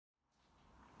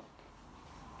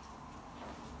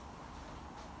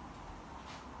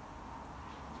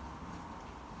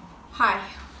Hi,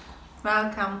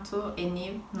 welcome to a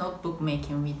new notebook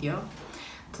making video.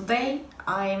 Today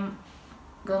I'm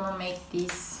gonna make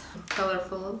these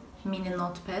colorful mini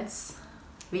notepads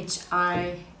which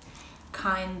I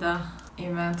kinda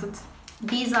invented.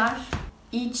 These are,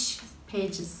 each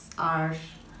pages are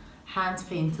hand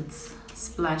painted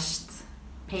splashed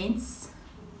paints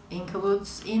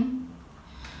includes in.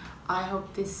 I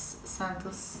hope this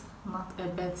sentence not a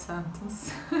bad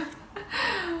sentence.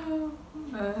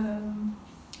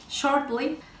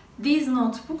 Shortly, these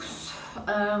notebooks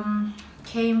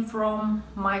came from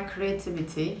my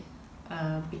creativity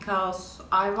because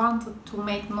I wanted to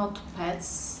make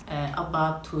notepads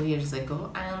about 2 years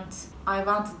ago, and I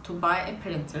wanted to buy a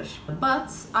printer,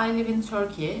 but I live in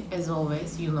Turkey, as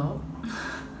always, you know.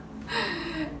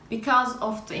 Because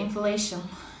of the inflation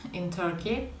in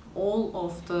Turkey, all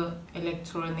of the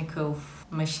electronic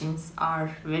machines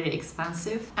are very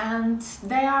expensive and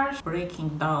they are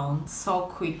breaking down so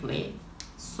quickly.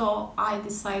 So I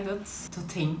decided to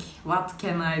think, what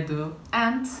can I do?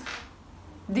 And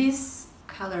these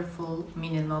colorful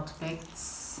mini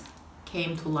notepads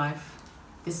came to life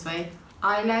this way.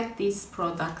 I like these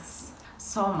products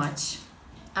so much,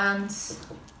 and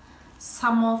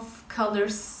some of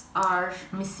colors are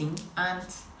missing, and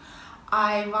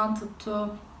I wanted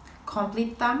to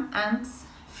complete them and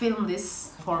film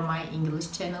this for my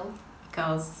English channel,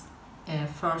 because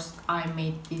first I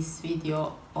made this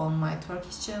video on my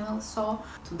Turkish channel, so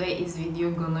today's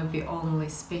video gonna be only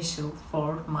special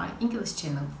for my English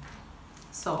channel.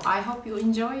 So I hope you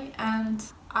enjoy, and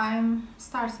I'm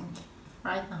starting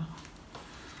right now.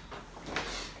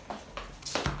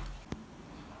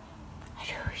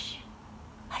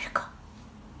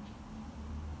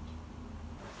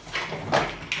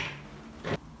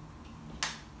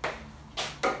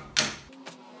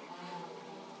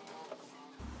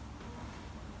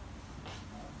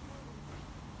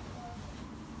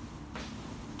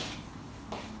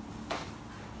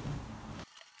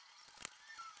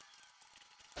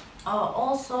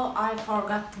 Also, I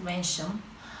forgot to mention,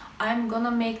 I'm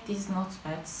gonna make these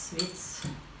notepads with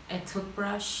a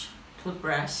toothbrush.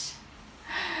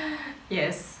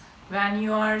 Yes, when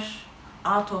you are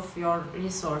out of your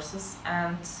resources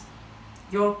and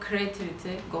your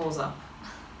creativity goes up.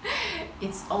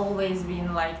 It's always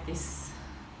been like this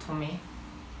to me,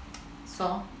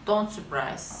 so don't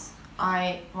surprise.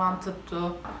 I wanted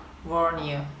to warn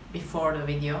you before the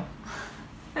video.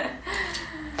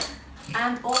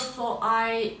 And also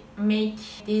I make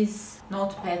these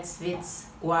notepads with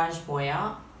gouache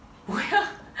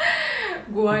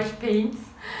gouache paint.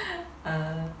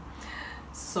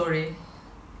 Sorry,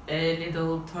 a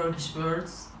little Turkish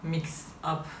words mixed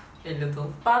up a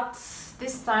little. But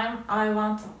this time I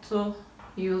wanted to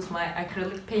use my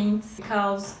acrylic paint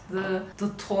because the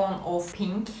tone of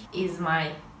pink is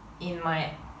in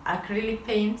my acrylic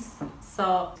paints.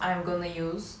 So I'm gonna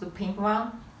use the pink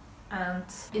one. And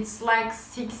it's like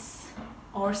 6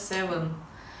 or 7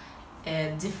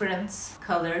 different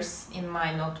colors in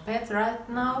my notepad right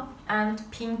now, and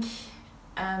pink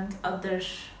and other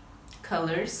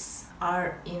colors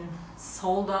are in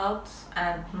sold out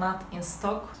and not in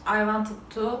stock. I wanted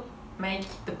to make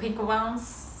the pink ones,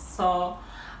 so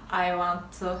I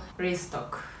want to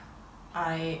restock.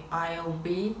 I'll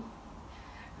be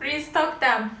restock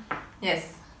them.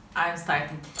 Yes, I'm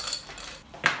starting.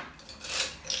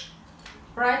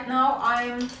 Right now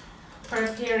I'm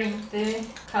preparing the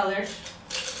color,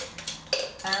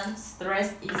 and the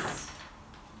rest is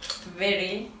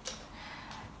very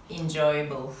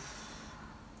enjoyable,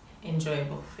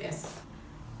 yes.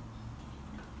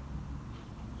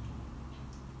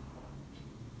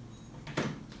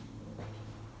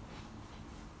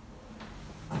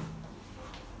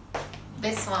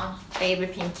 This one, baby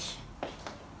pink.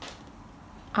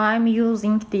 I'm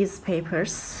using these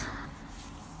papers.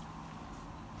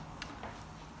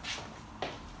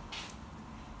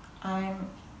 I'm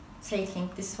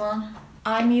taking this one.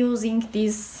 I'm using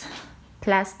this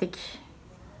plastic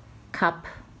cup.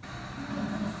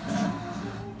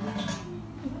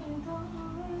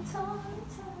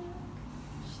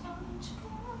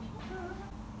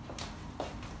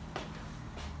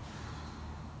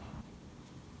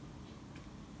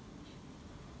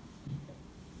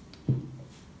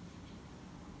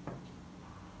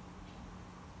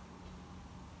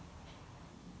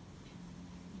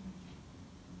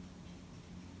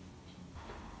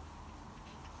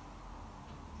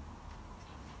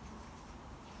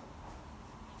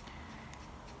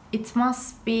 It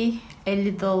must be a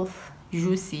little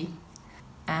juicy,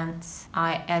 and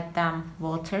I add them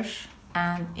water,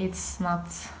 and it's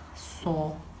not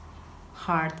so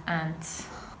hard and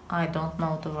I don't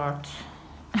know the word.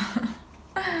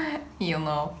 You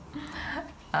know.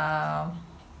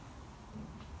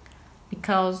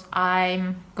 Because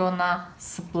I'm gonna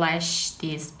splash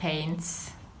these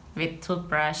paints with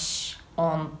toothbrush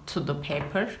onto the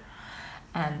paper,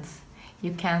 and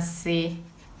you can see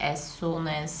as soon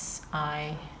as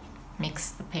I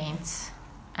mix the paint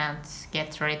and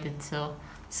get ready to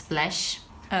splash.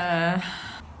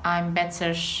 I'm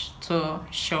better to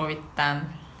show it than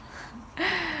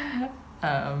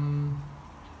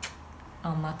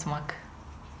anlatmak.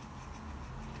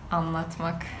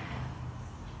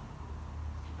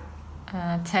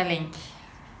 Telling,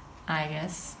 I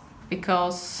guess,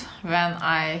 because when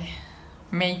I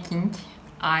making,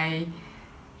 I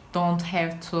don't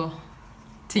have to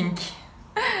think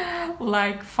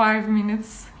like 5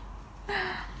 minutes.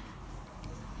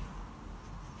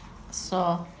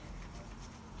 So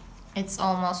it's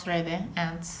almost ready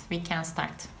and we can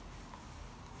start.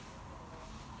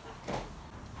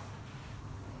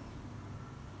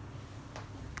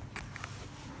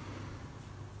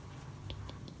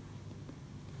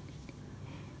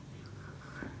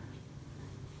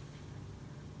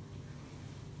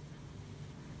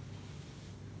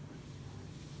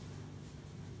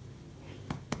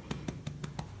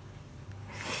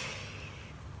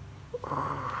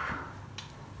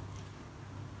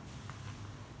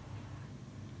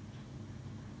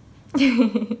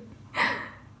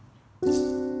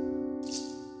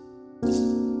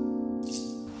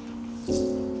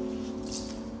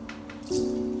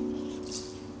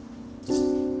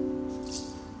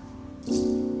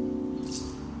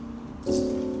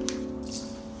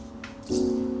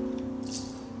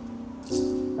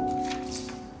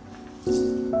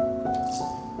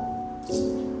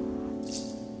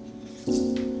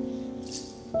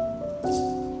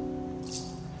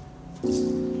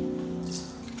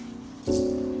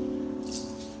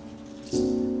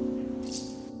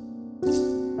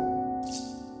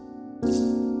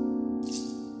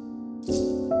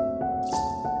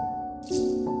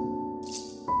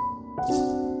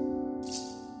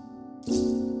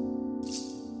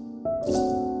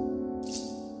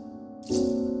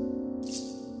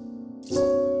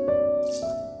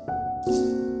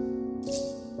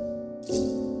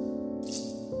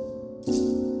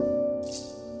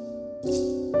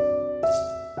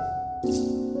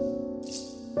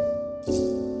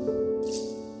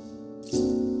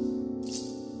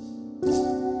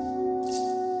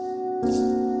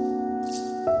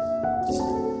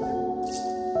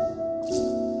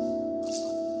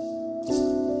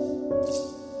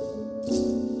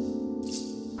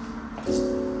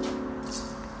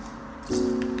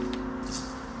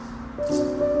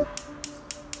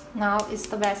 Now is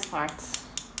the best part,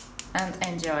 and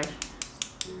enjoy.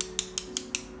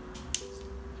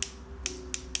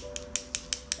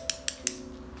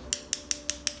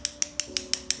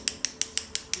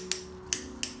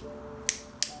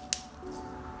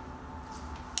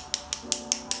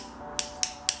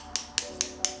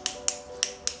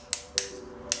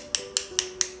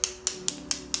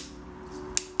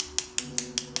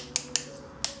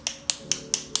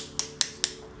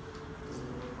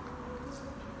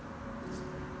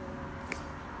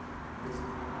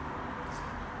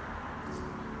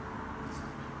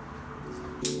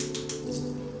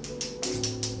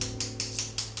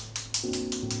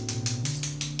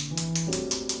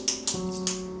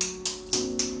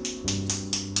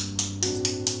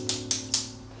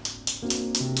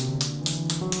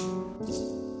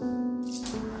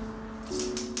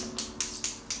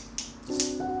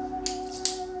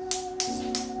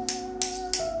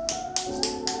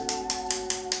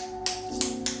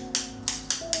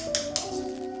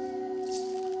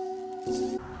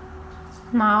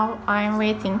 Now I'm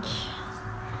waiting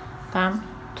them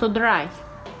to dry.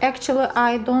 Actually,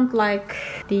 I don't like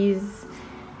these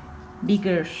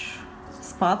bigger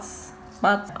spots,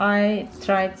 but I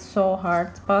tried so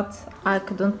hard, but I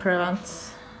couldn't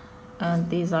prevent, and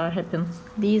these are happening.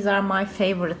 These are my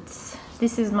favorites.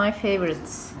 This is my favorite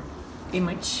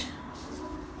image,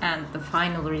 and the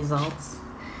final results.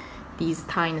 These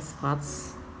tiny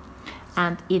spots,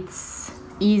 and it's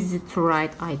easy to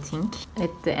write. I think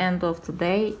at the end of the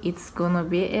day it's gonna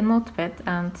be a notepad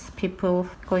and people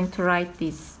going to write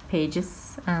these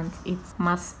pages, and it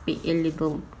must be a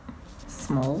little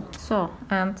small. So,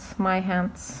 and my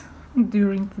hands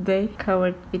during the day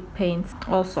covered with paint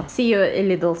also. See you a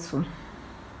little soon.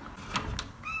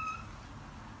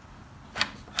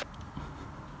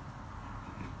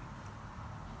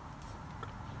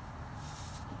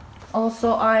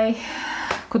 Also, I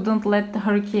couldn't let the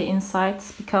hurricane inside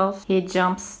because he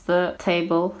jumps the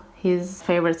table, his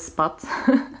favorite spot.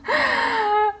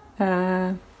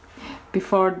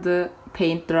 Before the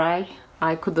paint dry,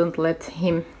 I couldn't let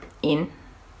him in.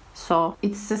 So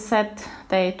it's a sad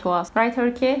day to us. Right,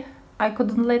 Turkey? I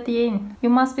couldn't let you in. You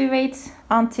must be wait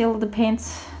until the paint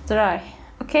dry.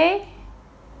 Okay?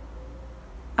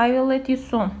 I will let you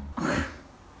soon.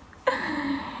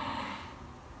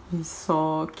 He's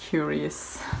so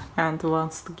curious and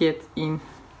wants to get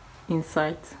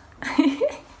inside.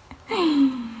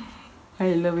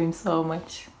 I love him so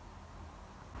much.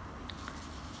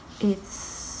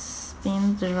 It's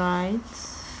been dried.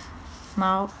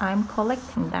 Now I'm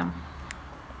collecting them.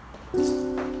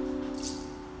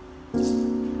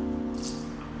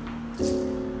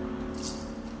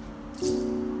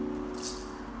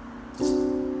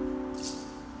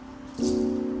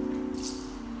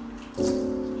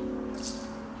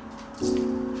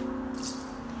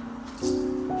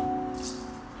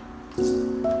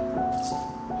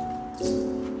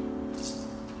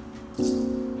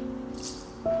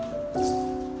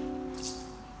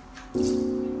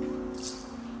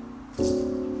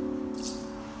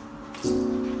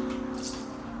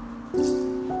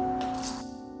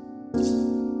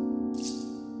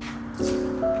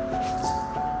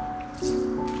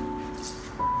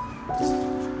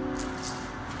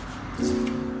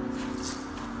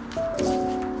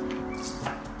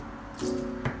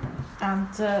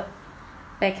 And the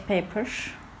back paper.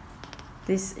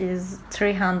 This is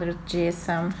 300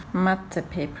 GSM matte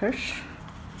paper.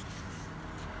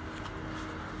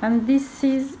 And this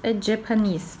is a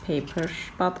Japanese paper,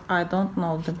 but I don't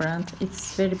know the brand.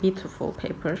 It's very beautiful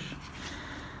paper.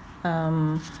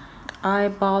 I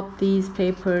bought these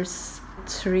papers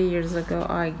 3 years ago,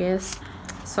 I guess.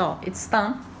 So it's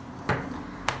done.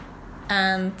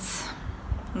 And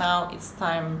now it's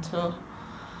time to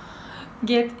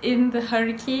get in the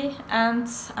hurricane, and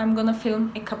I'm gonna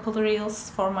film a couple reels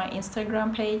for my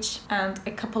Instagram page and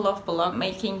a couple of vlogs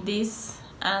making this,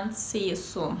 and see you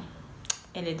soon.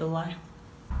 A little while.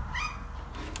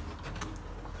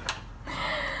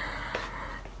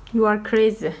 You are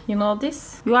crazy, you know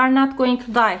this? You are not going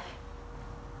to die.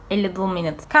 A little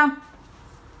minute. Come.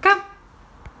 Come.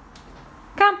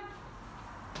 Come.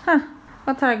 Huh.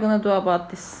 What are you gonna do about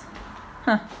this?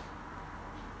 Huh.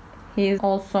 He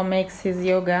also makes his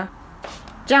yoga.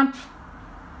 Jump.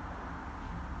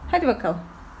 Hadi bakalım.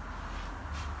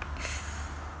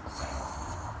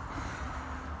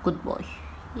 Good boy.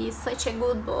 He's such a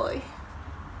good boy.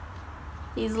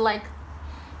 He's like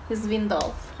his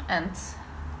window and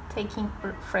taking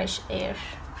fresh air.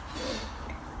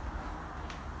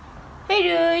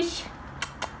 Hey Rush.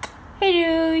 Hey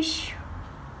Rush.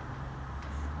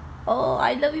 Oh,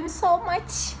 I love him so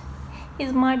much.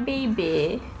 He's my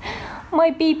baby. My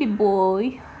baby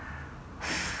boy.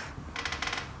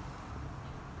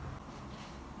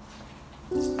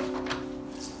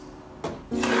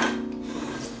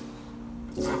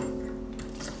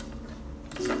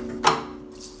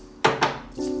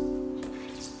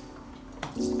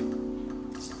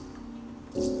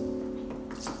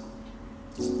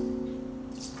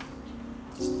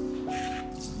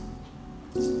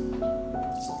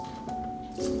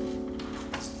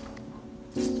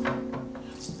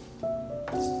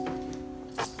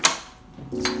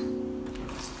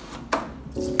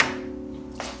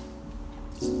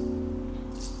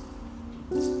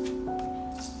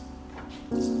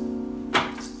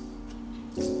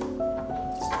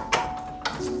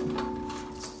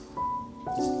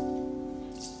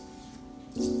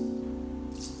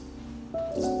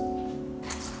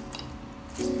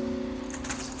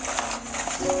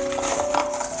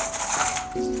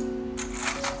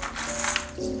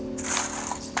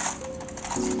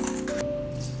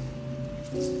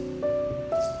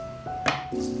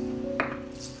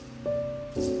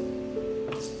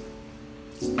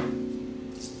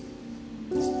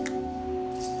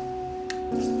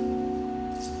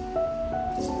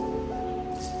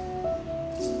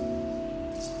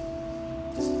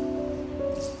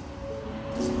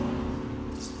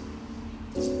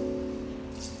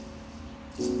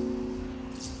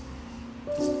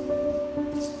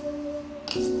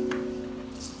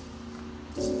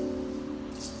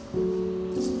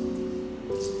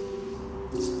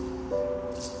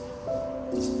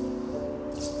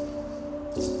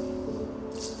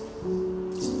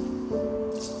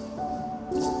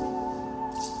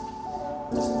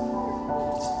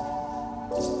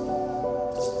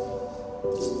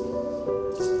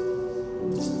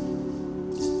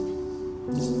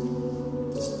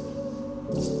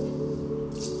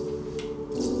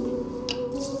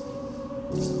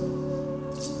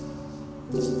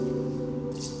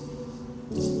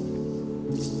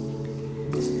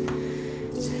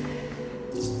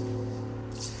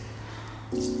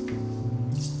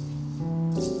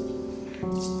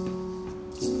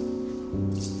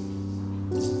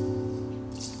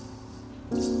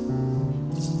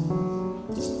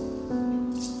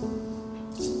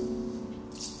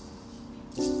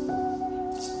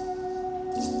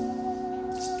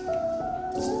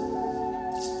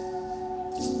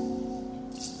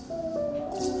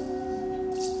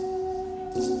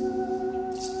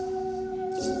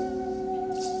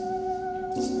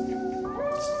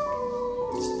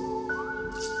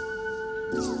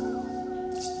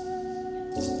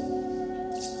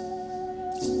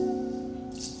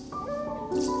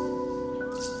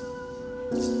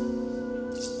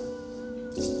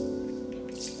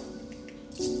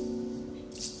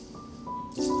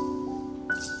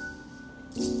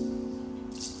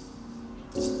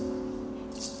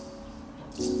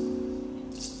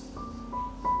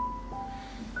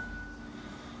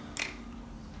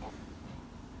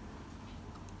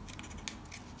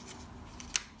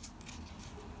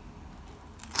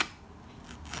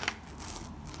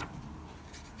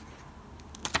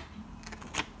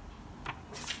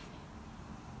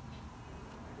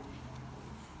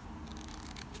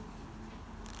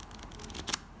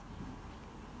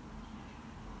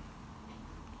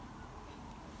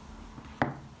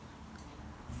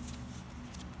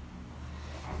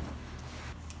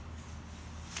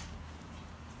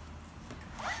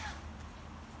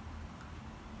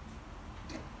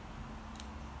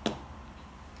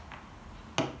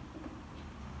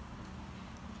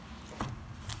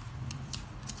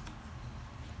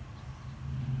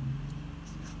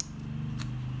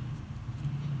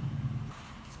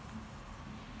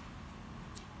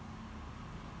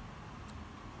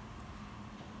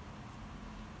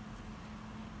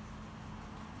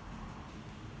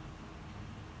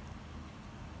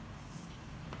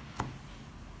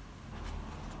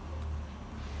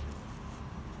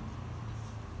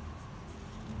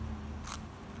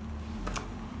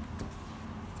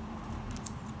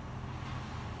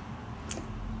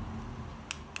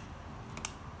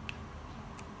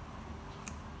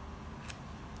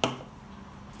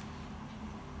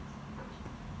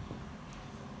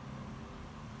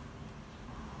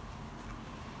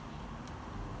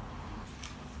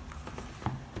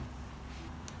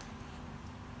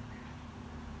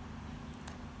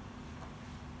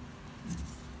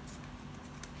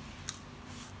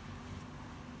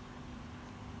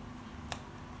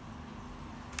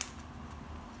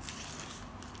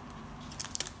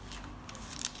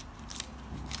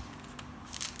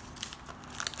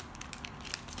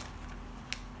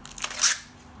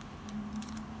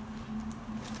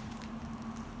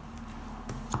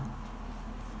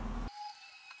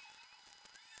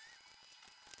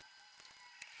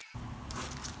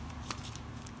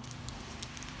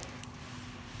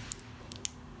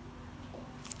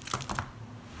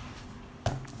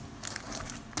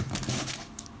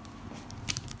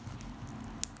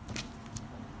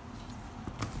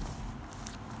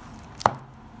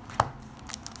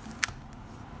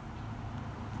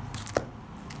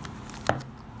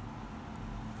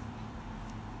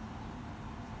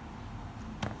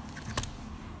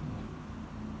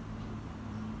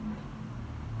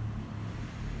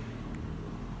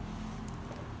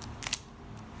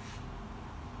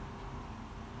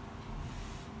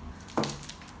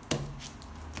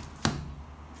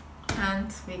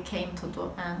 and we came to the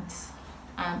end.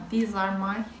 And these are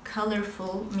my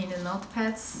colorful mini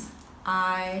notepads.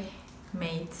 I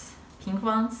made pink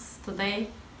ones today,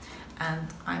 and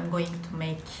I'm going to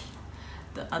make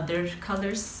the other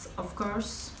colors, of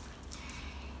course.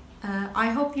 I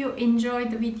hope you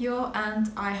enjoyed the video,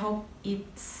 and I hope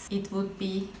it would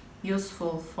be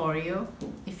useful for you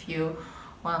if you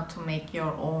want to make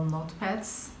your own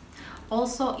notepads.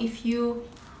 Also, if you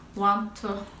want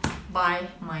to buy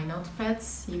my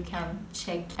notepads, you can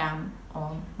check them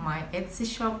on my Etsy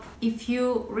shop. If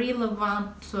you really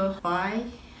want to buy,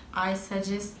 I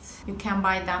suggest you can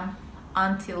buy them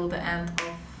until the end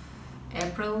of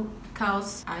April,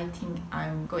 because I think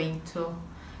I'm going to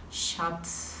shut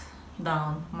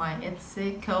down my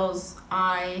Etsy because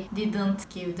I didn't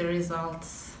give the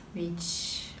results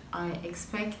which I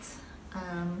expect.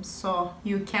 So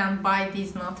you can buy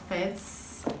these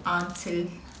notepads until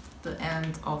the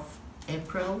end of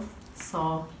April,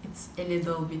 so it's a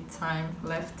little bit time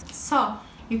left. So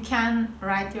you can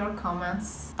write your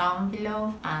comments down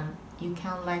below, and you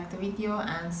can like the video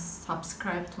and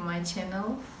subscribe to my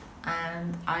channel,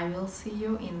 and I will see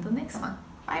you in the next one.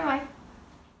 Bye bye.